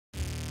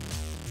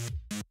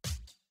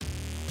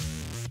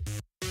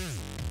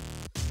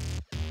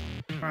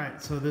All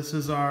right, so this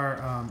is our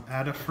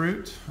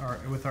Adafruit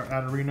with our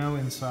Arduino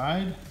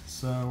inside.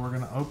 So we're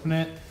gonna open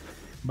it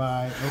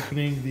by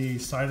opening the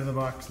side of the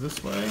box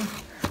this way.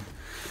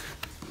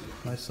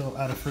 Nice little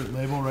Adafruit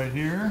label right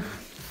here.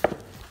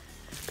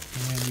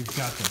 And you've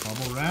got the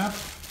bubble wrap.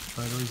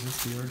 Try to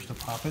resist the urge to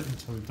pop it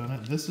until we've done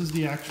it. This is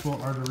the actual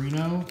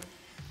Arduino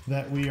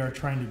that we are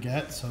trying to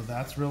get, so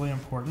that's really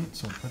important.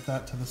 So put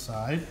that to the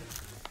side.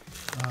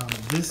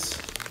 This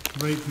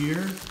right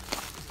here,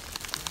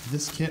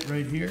 this kit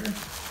right here,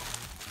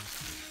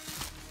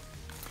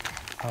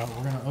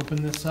 we're gonna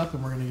open this up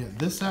and we're gonna get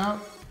this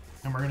out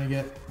and we're gonna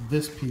get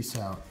this piece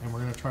out and we're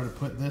gonna try to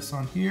put this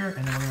on here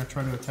and then we're gonna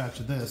try to attach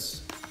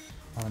this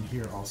on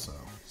here also.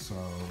 So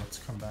let's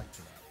come back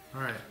to that.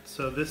 All right,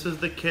 so this is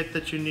the kit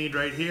that you need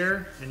right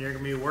here and you're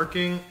gonna be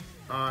working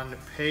on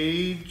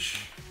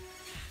page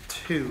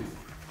 2.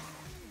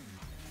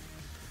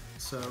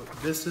 So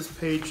this is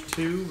page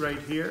 2 right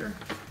here.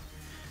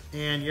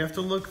 And you have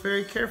to look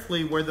very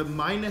carefully where the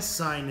minus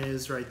sign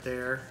is right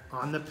there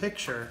on the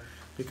picture,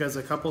 because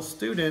a couple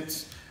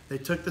students, they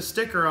took the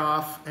sticker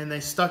off and they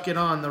stuck it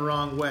on the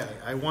wrong way.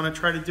 I want to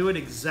try to do it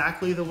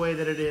exactly the way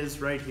that it is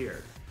right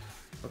here.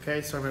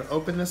 Okay, so I'm going to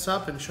open this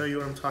up and show you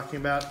what I'm talking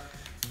about.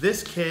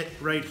 This kit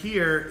right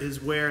here is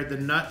where the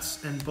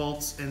nuts and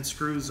bolts and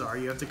screws are.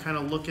 You have to kind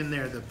of look in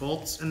there. The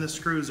bolts and the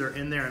screws are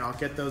in there, and I'll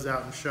get those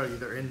out and show you.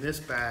 They're in this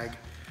bag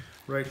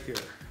right here.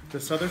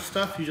 This other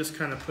stuff you just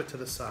kind of put to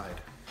the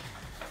side.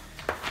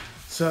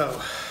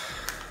 So,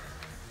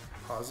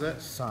 pause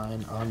it.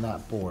 Sign on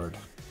that board.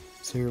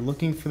 So you're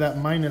looking for that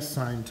minus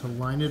sign to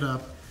line it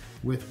up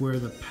with where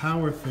the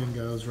power thing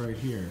goes right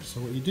here.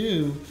 So what you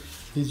do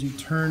is you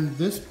turn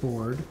this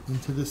board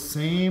into the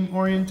same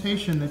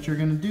orientation that you're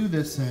gonna do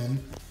this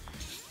in,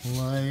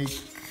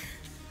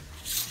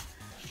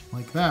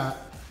 like that,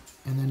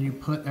 and then you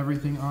put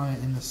everything on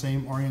it in the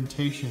same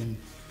orientation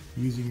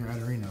using your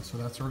Arduino. So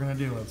that's what we're gonna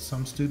do.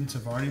 Some students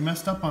have already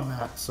messed up on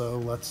that, so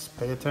let's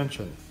pay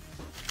attention.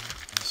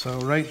 So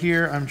right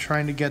here, I'm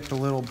trying to get the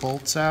little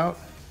bolts out.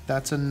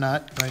 That's a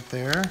nut right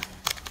there.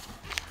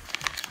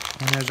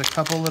 And there's a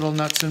couple little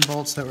nuts and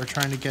bolts that we're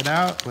trying to get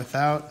out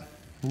without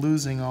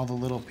losing all the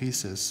little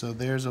pieces. So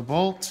there's a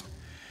bolt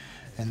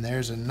and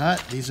there's a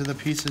nut. These are the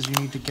pieces you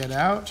need to get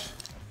out.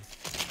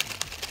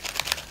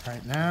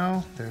 Right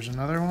now, there's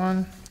another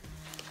one.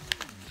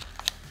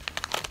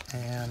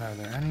 And are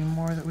there any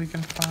more that we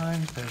can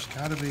find? There's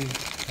gotta be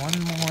one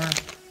more.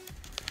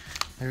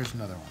 There's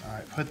another one. All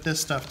right, put this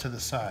stuff to the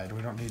side.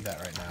 We don't need that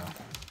right now.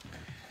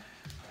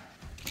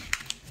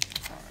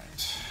 All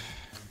right.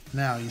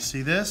 Now, you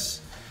see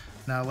this?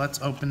 Now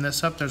let's open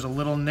this up. There's a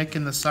little nick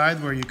in the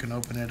side where you can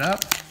open it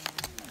up.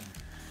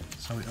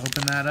 So we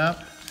open that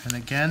up, and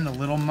again, the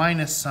little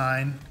minus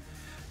sign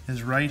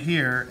is right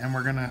here, and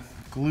we're gonna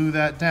glue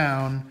that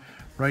down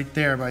right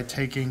there by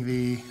taking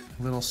the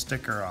little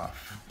sticker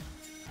off.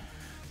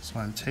 So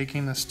I'm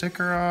taking the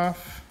sticker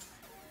off.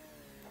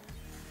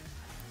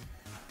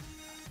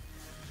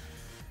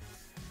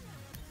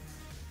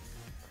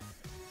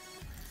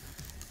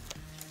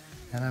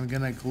 And I'm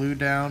gonna glue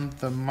down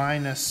the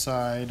minus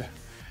side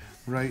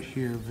right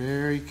here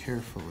very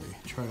carefully.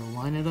 Try to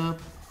line it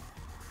up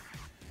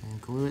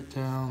and glue it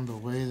down the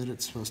way that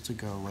it's supposed to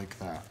go, like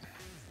that.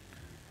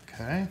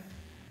 Okay?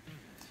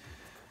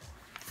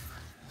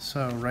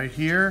 So right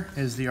here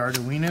is the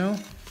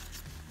Arduino.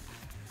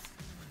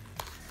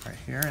 Right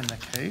here in the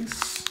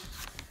case.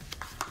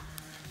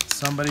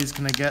 Somebody's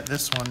gonna get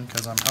this one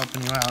because I'm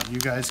helping you out. You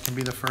guys can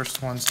be the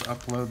first ones to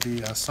upload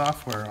the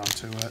software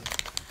onto it.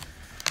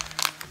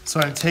 So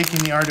I'm taking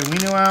the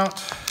Arduino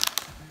out,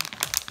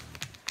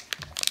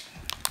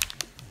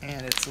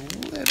 and it's a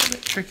little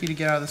bit tricky to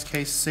get out of this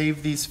case.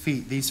 Save these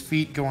feet. These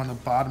feet go on the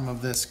bottom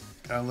of this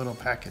little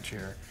package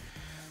here.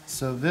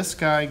 So this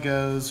guy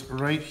goes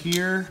right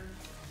here,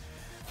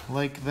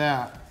 like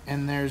that.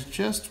 And there's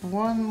just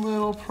one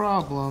little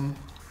problem,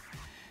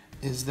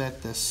 is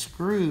that the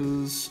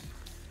screws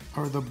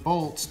or the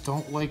bolts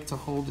don't like to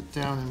hold it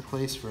down in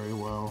place very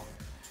well.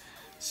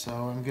 So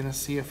I'm gonna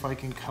see if I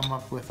can come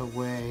up with a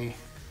way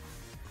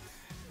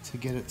to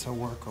get it to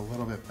work a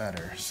little bit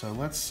better. So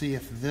let's see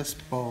if this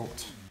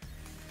bolt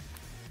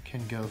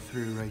can go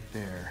through right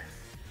there.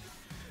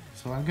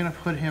 So I'm gonna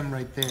put him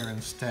right there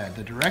instead.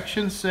 The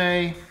directions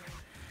say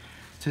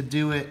to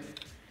do it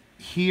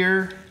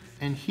here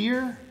and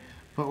here,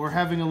 but we're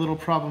having a little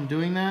problem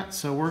doing that.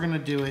 So we're gonna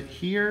do it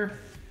here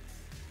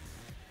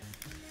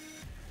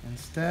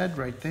instead,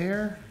 right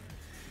there.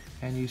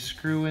 And you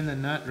screw in the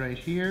nut right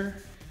here.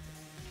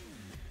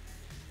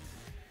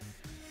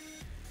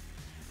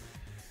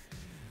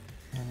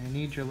 And you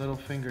need your little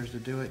fingers to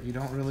do it. You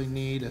don't really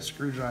need a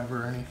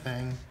screwdriver or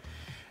anything.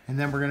 And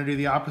then we're gonna do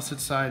the opposite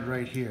side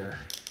right here.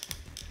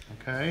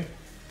 Okay?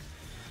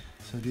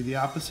 So do the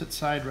opposite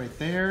side right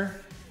there,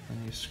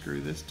 and you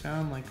screw this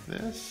down like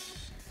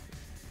this.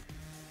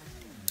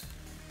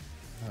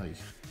 Oh,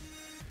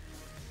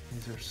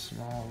 these are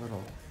small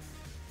little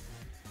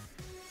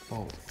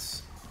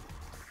bolts.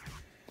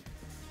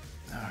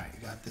 All right,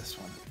 you got this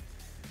one.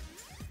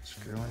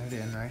 Screwing it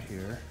in right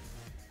here.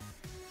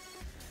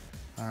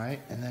 All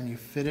right, and then you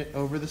fit it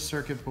over the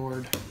circuit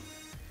board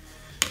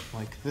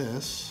like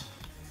this,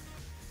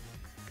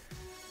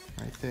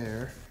 right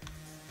there.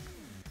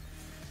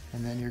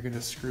 And then you're gonna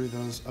screw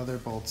those other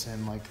bolts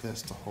in like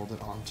this to hold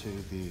it onto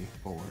the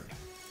board.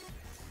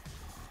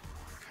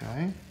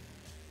 Okay.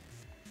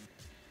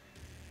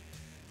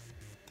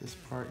 This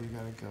part you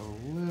gotta go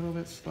a little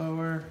bit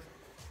slower.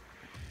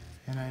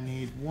 And I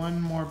need one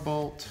more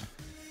bolt.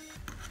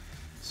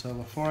 So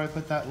before I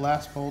put that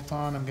last bolt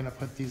on, I'm gonna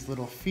put these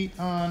little feet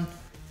on.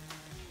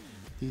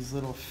 These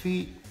little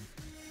feet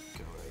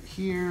go right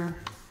here.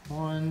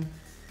 1,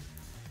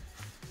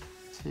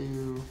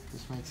 2,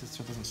 this makes it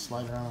so it doesn't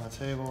slide around on the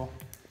table.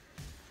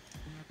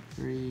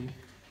 3,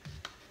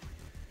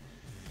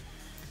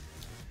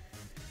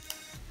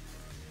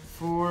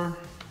 4,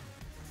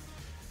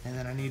 and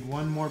then I need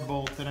one more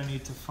bolt that I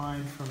need to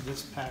find from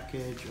this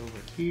package over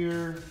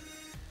here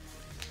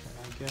that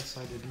I guess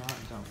I did not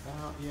dump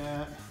out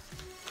yet.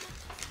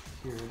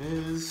 Here it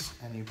is,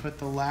 and you put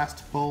the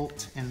last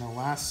bolt in the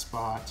last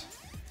spot,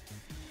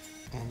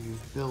 and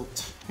you've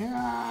built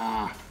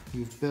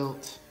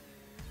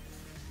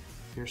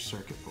your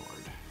circuit board.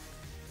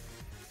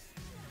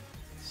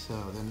 So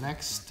the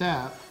next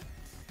step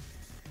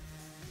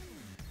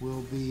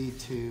will be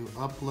to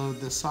upload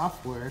the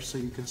software so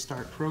you can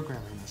start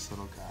programming this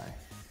little guy.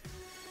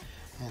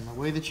 And the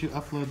way that you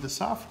upload the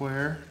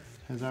software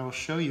is I will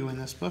show you in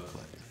this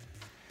booklet.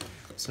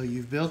 So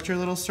you've built your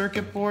little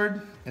circuit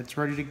board, it's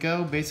ready to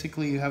go.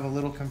 Basically you have a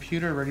little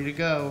computer ready to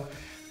go.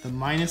 The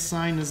minus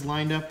sign is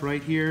lined up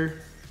right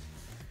here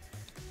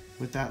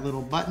with that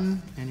little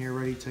button, and you're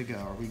ready to go.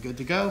 Are we good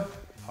to go?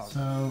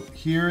 So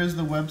here is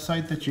the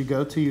website that you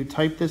go to. You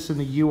type this in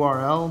the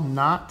URL,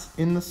 not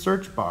in the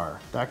search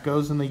bar. That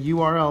goes in the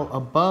URL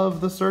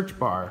above the search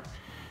bar.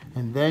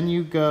 And then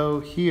you go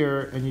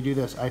here and you do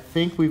this. I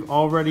think we've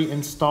already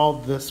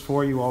installed this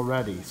for you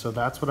already. So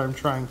that's what I'm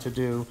trying to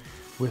do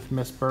with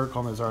Miss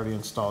Bergholm, has already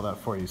installed that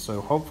for you. So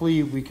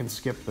hopefully we can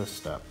skip this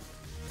step.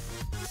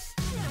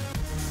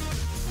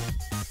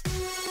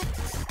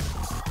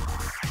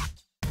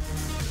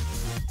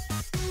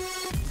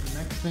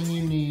 Thing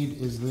you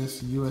need is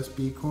this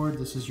USB cord.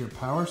 This is your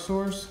power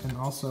source and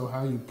also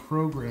how you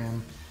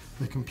program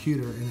the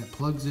computer, and it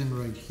plugs in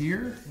right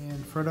here.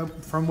 And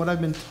from what I've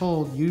been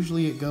told,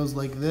 usually it goes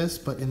like this,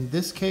 but in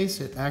this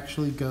case it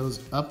actually goes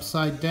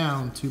upside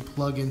down to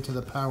plug into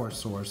the power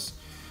source.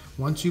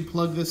 Once you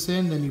plug this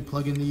in, then you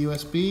plug in the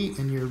USB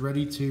and you're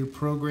ready to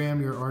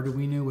program your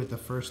Arduino with the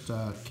first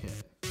kit.